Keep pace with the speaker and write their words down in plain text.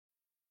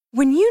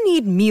When you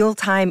need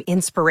mealtime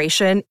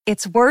inspiration,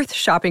 it's worth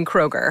shopping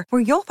Kroger,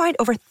 where you'll find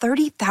over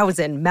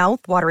 30,000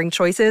 mouth-watering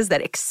choices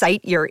that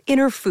excite your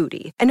inner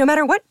foodie. And no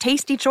matter what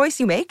tasty choice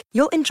you make,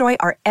 you'll enjoy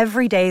our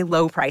everyday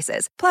low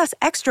prices, plus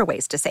extra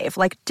ways to save,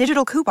 like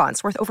digital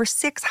coupons worth over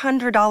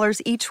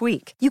 $600 each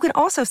week. You can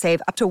also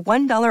save up to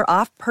 $1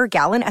 off per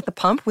gallon at the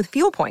pump with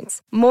fuel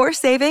points. More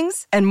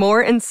savings and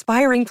more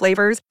inspiring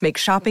flavors make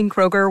shopping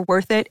Kroger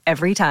worth it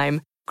every time.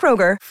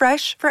 Kroger,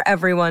 fresh for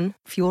everyone.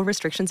 Fuel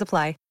restrictions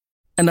apply.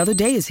 Another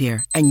day is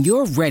here, and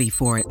you're ready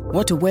for it.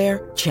 What to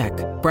wear? Check.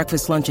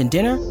 Breakfast, lunch, and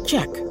dinner?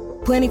 Check.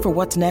 Planning for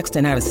what's next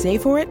and how to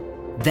save for it?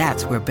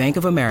 That's where Bank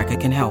of America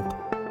can help.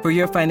 For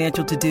your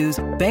financial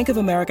to-dos, Bank of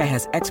America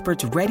has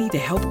experts ready to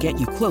help get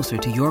you closer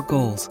to your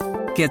goals.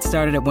 Get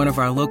started at one of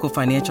our local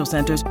financial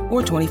centers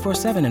or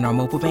 24/7 in our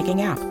mobile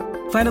banking app.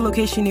 Find a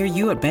location near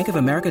you at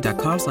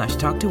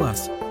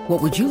bankofamerica.com/talktous. What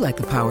would you like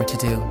the power to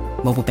do?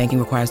 Mobile banking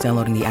requires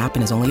downloading the app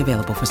and is only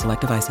available for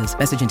select devices.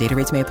 Message and data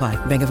rates may apply.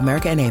 Bank of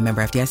America N.A.,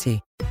 member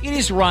FDIC. It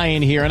is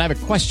Ryan here, and I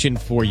have a question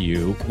for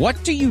you. What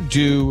do you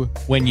do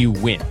when you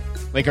win?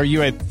 Like, are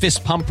you a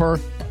fist pumper,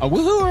 a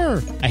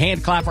woo-hooer, a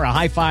hand clapper, a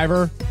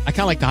high-fiver? I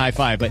kind of like the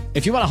high-five, but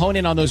if you want to hone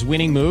in on those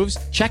winning moves,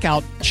 check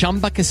out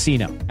Chumba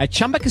Casino. At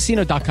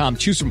ChumbaCasino.com,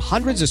 choose from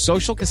hundreds of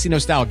social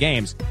casino-style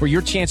games for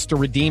your chance to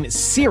redeem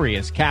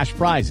serious cash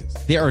prizes.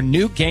 There are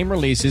new game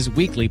releases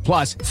weekly,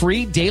 plus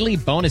free daily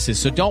bonuses,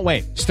 so don't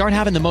wait. Start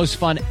having the most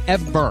fun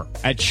ever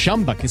at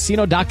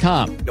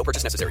ChumbaCasino.com. No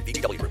purchase necessary.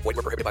 VGW Group. Void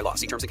where prohibited by law.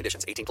 See terms and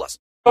conditions. 18+.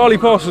 Charlie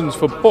Parsons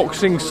for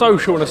Boxing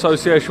Social in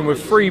association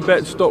with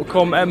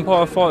freebets.com,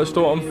 Empire Fight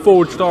Store and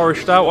Forged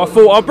Irish Stout. I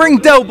thought I'll bring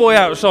Del Boy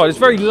outside. It's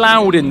very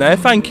loud in there.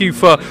 Thank you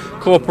for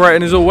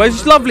cooperating as always.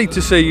 It's lovely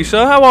to see you,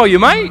 sir. How are you,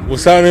 mate?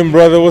 What's happening,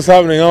 brother? What's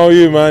happening? How are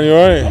you, man? You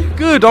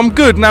alright? I'm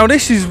good. Now,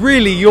 this is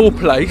really your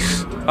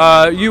place.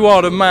 You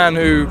are the man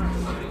who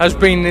has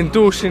been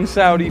endorsing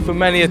Saudi for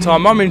many a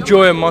time. I'm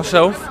enjoying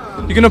myself.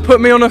 You're going to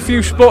put me on a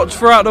few spots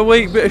throughout the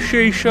week, bit of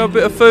shisha,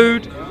 bit of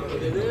food?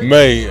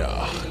 Mate,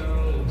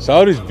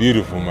 Saudi's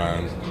beautiful,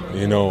 man.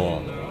 You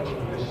know,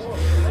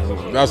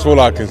 that's all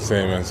I can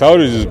say, man.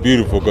 Saudi's just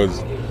beautiful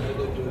because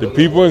the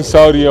people in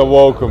Saudi are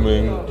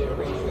welcoming.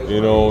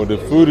 You know, the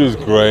food is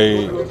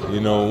great. You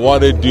know, what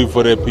they do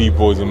for their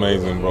people is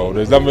amazing, bro.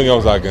 There's nothing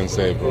else I can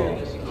say, bro.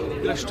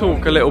 Let's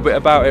talk a little bit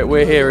about it.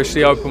 We're here. It's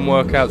the open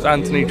workouts.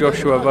 Anthony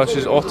Joshua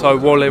versus Otto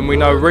Wallin. We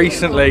know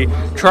recently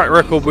track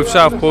record with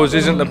Southpaws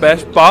isn't the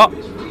best, but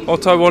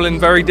Otto Wallin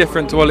very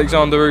different to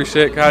Alexander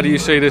Usyk. How do you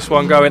see this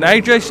one going?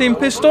 AJ seemed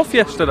pissed off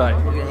yesterday.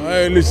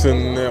 Hey,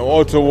 listen,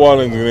 Otto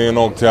Wallin's going to get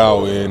knocked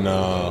out in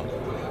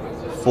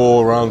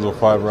 4 rounds or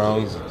 5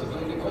 rounds.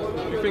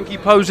 Do you think he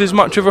poses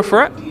much of a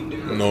threat?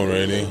 Not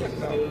really.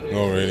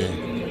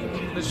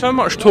 There's so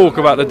much talk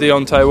about the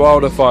Deontay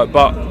Wilder fight,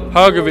 but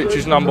Hrgovic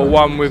is number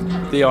one with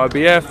the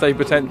IBF.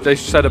 They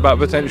said about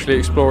potentially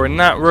exploring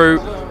that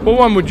route. What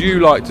one would you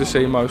like to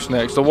see most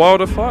next? The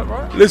Wilder fight,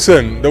 right?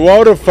 Listen, the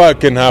Wilder fight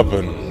can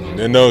happen.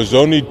 And there's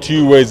only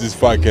 2 ways this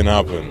fight can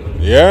happen.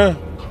 Yeah?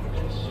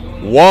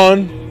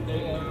 1,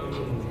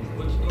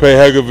 pay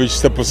Hrgovic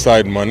step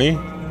aside money.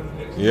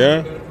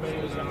 Yeah?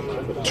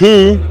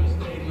 2,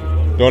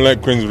 don't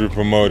let Queensbury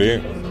promote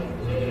it.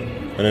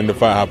 And then the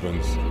fight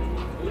happens.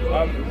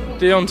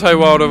 Deontay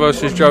Wilder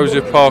versus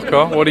Joseph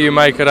Parker. What do you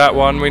make of that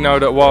one? We know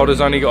that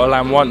Wilder's only got to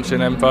land once in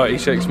them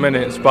 36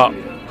 minutes, but...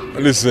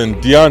 Listen,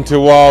 Deontay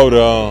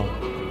Wilder,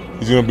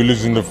 he's going to be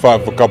losing the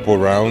fight for a couple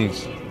of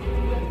rounds.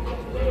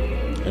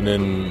 And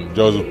then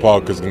Joseph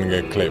Parker's going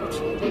to get clipped.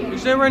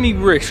 Is there any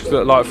risk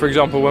that, like, for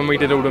example, when we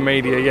did all the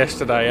media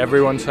yesterday,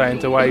 everyone's saying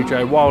to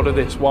AJ, Wilder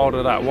this,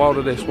 Wilder that,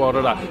 Wilder this,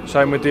 Wilder that.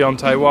 Same with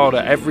Deontay Wilder.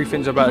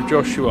 Everything's about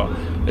Joshua.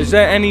 Is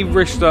there any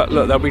risk that,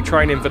 look, they'll be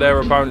training for their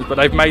opponents, but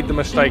they've made the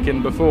mistake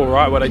in before,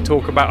 right, where they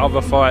talk about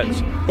other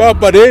fights? But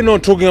they're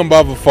not talking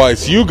about other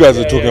fights. You guys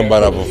are talking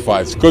about other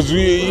fights. Because,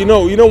 you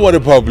know what the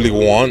public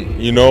want,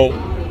 you know.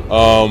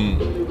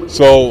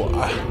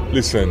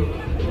 Listen.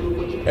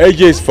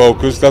 AJ's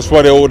focused. That's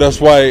why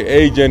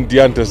AJ and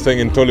Deontay are staying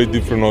in totally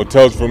different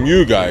hotels from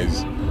you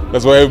guys.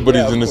 That's why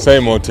everybody's in the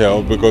same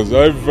hotel, because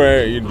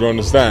you don't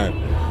understand.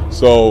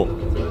 So,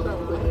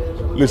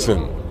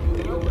 listen,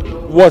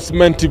 what's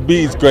meant to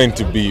be is going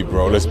to be,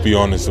 bro. Let's be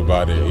honest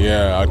about it.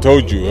 Yeah, I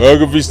told you,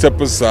 Hrgovic step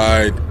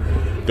aside.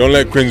 Don't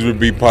let Queensbury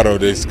be part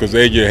of this, because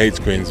AJ hates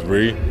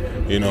Queensbury.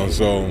 You know,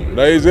 so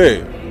that is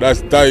it.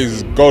 That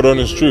is God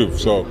honest truth.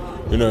 So.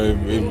 You know,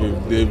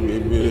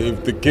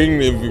 if the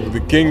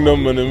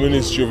kingdom and the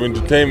Ministry of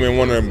Entertainment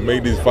want to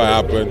make this fight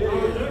happen,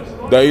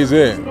 that is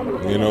it,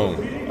 you know.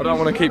 I don't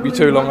want to keep you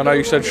too long. I know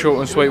you said short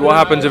and sweet. What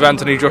happens if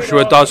Anthony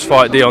Joshua does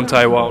fight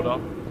Deontay Wilder?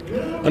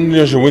 Anthony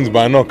Joshua wins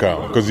by a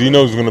knockout because he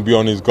knows he's going to be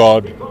on his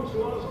guard.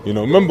 You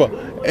know, remember,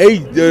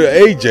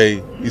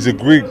 AJ is a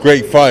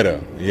great fighter,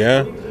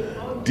 yeah?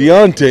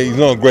 Deontay is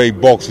not a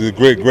great boxer, he's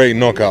a great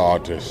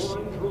knockout artist.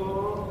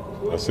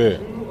 That's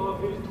it.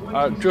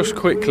 Just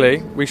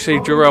quickly, we see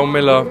Jarrell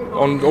Miller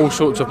on all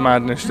sorts of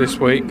madness this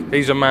week.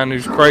 He's a man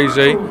who's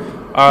crazy.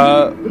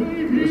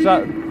 Is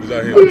that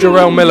him?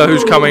 Jarrell Miller,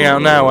 who's coming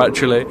out now,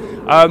 actually.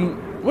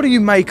 What do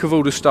you make of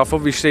all the stuff?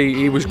 Obviously,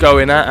 he was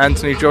going at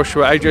Anthony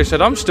Joshua. AJ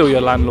said, I'm still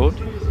your landlord.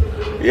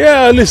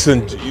 Yeah,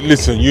 listen,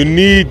 you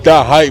need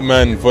that hype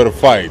man for the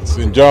fights.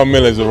 And Jarrell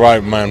Miller is the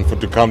right man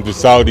to come to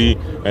Saudi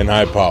and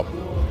hype up.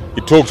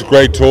 He talks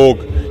great talk.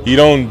 He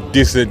don't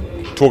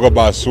talk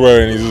about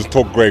swearing. He just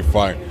talk great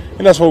fight.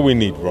 And that's what we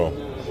need, bro.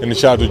 And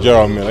shout out to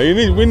Jarrell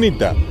Miller. We need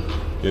that,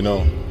 you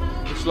know.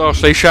 Just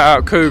lastly, shout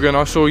out Coogan.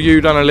 I saw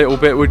you done a little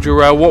bit with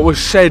Jarrell. What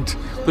was said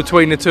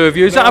between the two of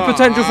you? Is that a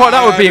potential fight?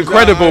 That would be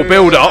incredible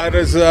build-up. I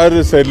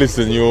just said,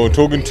 listen, you're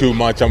talking too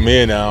much. I'm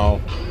here now.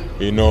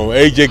 You know,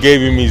 AJ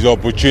gave him his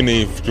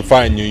opportunity to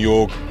fight in New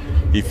York.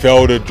 He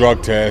failed the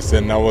drug test,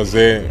 and that was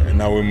it. And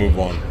now we move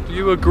on. Do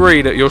you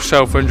agree that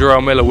yourself and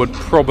Jarrell Miller would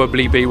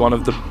probably be one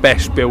of the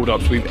best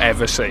build-ups we've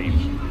ever seen?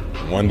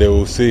 One day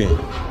we'll see.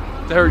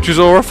 Derek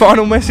Chisora,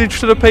 final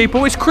message to the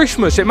people. It's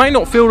Christmas. It may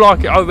not feel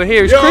like it over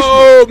here. It's Christmas.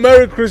 Yo,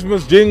 Merry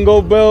Christmas.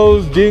 Jingle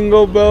bells,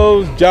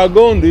 jog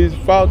on these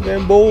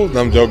fucking balls.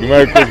 I'm joking.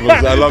 Merry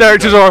Christmas. I love Derek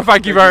Chisora,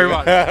 thank you very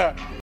much.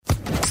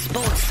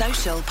 Sports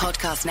Social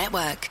Podcast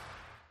Network.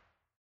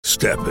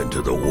 Step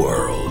into the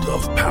world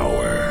of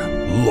power,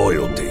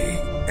 loyalty,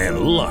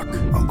 and luck.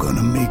 I'm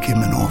gonna make him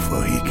an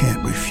offer he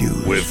can't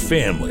refuse. With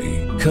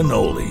family,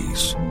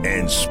 cannolis,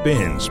 and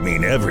spins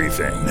mean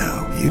everything.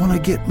 Now, you wanna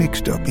get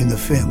mixed up in the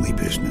family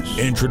business.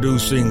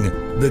 Introducing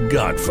The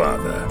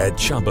Godfather at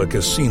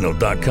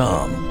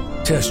ChumbaCasino.com.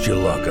 Test your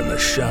luck in the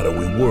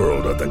shadowy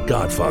world of The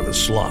Godfather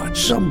slot.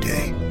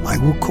 Someday, I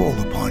will call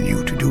upon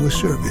you to do a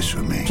service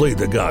for me. Play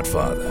The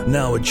Godfather,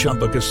 now at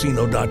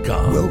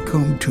ChumbaCasino.com.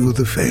 Welcome to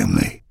the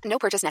family. No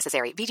purchase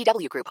necessary.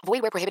 VGW Group.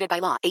 Void where prohibited by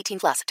law.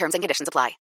 18+. Terms and conditions apply.